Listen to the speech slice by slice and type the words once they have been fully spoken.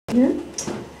Yeah.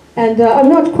 And I'm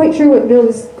not quite sure what Bill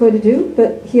is going to do,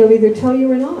 but he'll either tell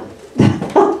you or not.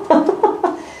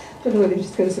 I don't know whether he's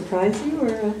just going to surprise you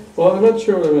or... Well, I'm not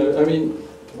sure what I'm going to... I mean,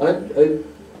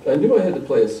 I knew I had to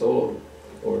play a solo,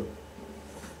 or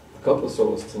a couple of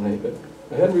solos tonight, but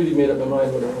I hadn't really made up my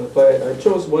mind what I want to play. I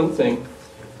chose one thing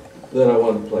that I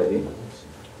want to play,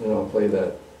 and I'll play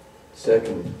that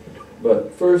second.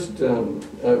 But first, Doug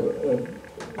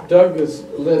has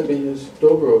lent me his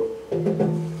dobro.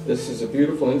 This is a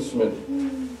beautiful instrument.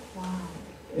 Wow.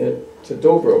 It's a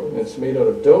dobro, and it's made out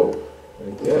of dough.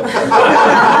 Like, yeah.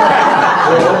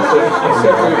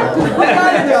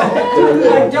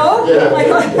 Like dough?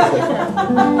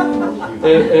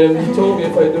 And he told me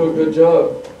if I do a good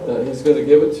job, he's going to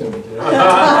give it to me.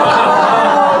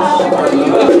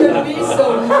 You're going to be so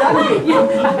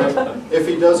lucky. If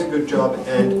he does a good job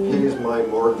and pays my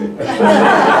mortgage.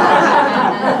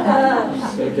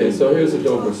 Okay, so here's a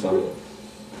dobro song.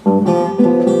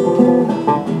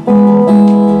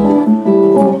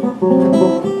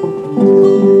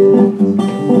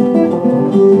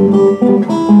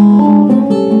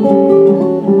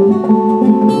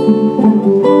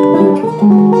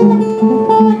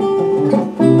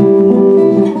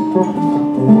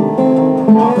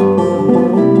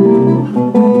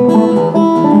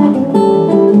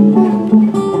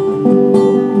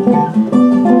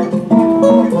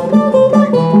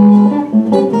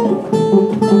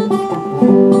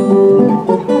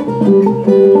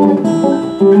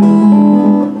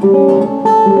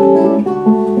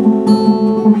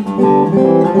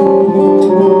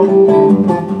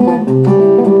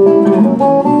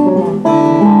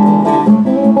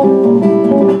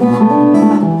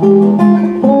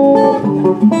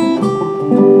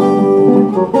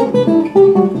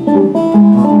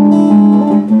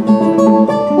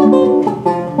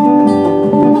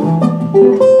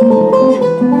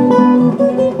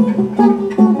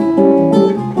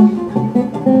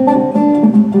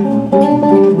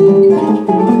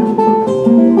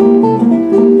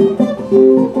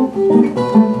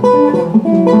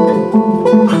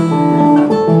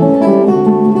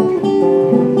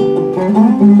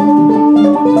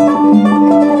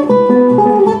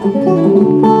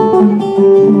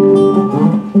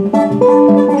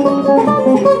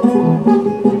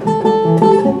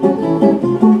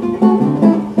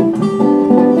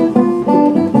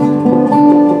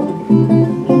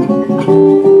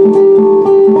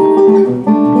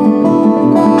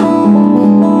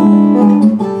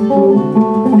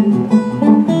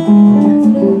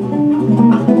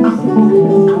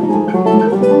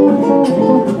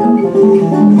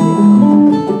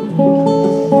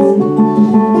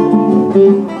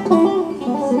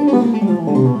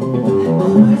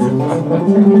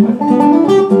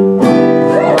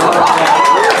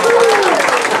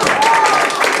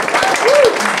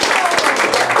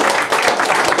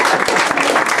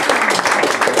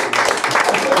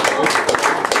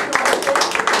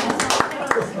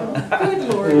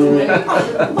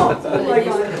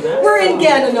 We're in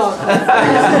Gananoque.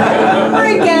 We're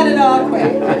in Gananoque.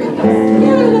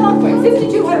 Gananoque,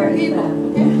 5,200 people.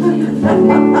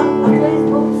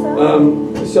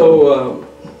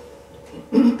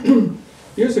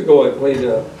 Years ago I played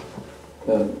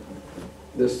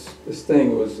this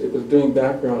thing. It was doing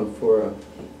background for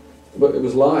but it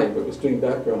was live. It was doing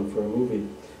background for a movie,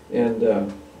 and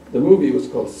the movie was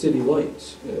called City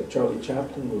Lights, a Charlie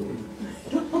Chaplin movie.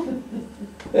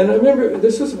 And I remember,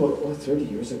 this was about 30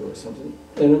 years ago or something,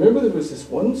 and I remember there was this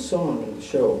one song in the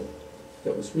show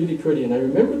that was really pretty, and I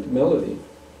remembered the melody,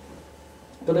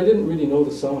 but I didn't really know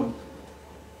the song.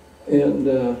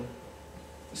 And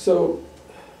so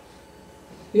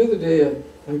the other day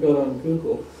I got on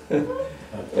Google and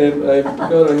I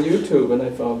got on YouTube and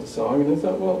I found the song, and I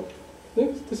thought, well,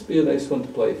 this would be a nice one to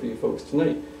play for you folks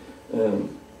tonight.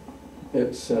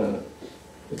 It's the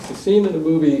scene in the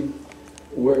movie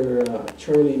where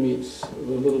Charlie meets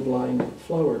the little blind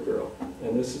flower girl,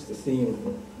 and this is the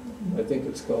theme. I think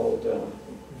it's called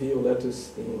Violetta's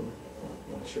theme.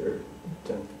 I'm not sure.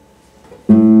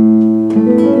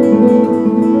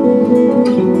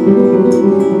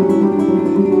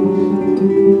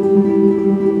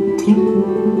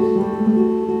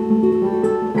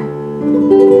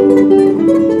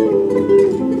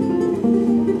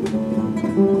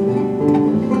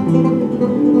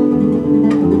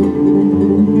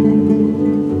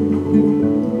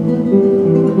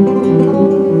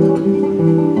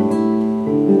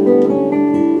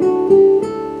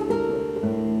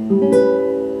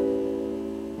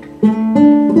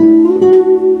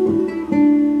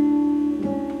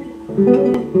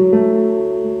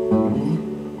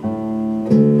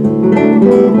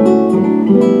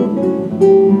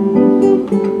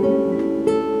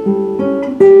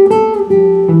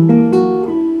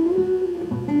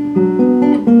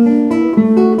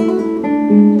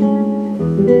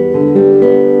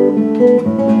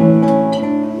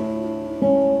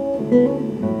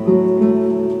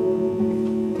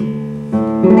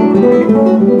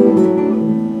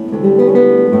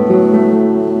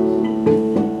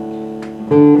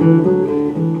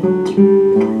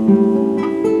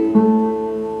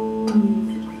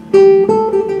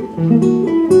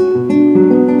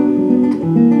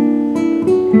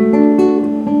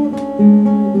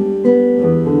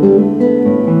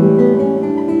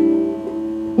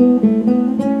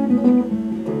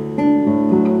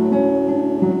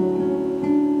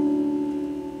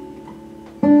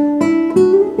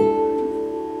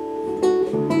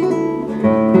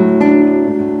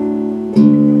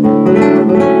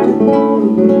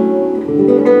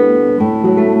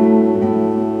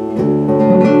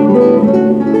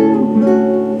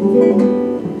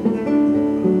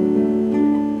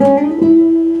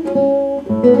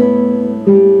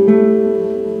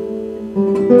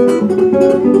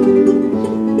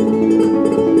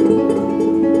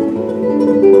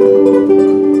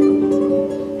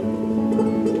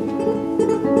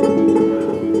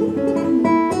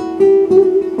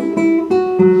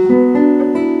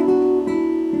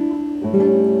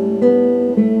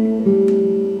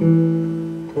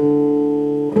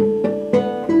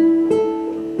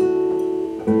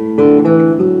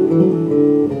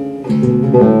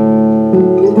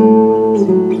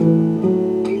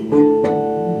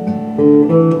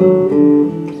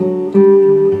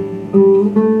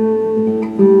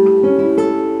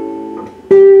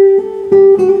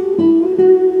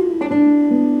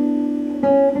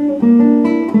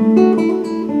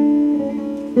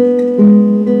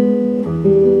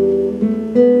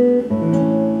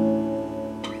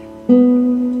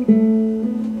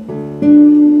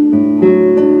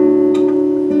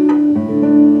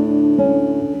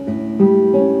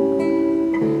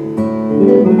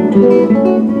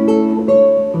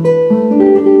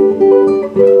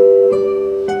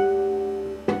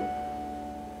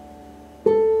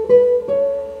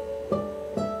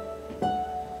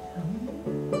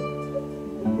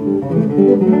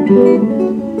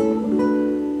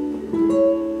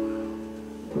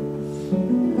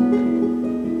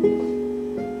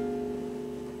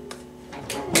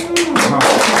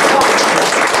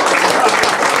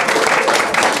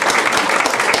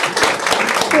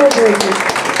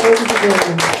 Very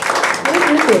good.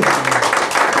 Very good.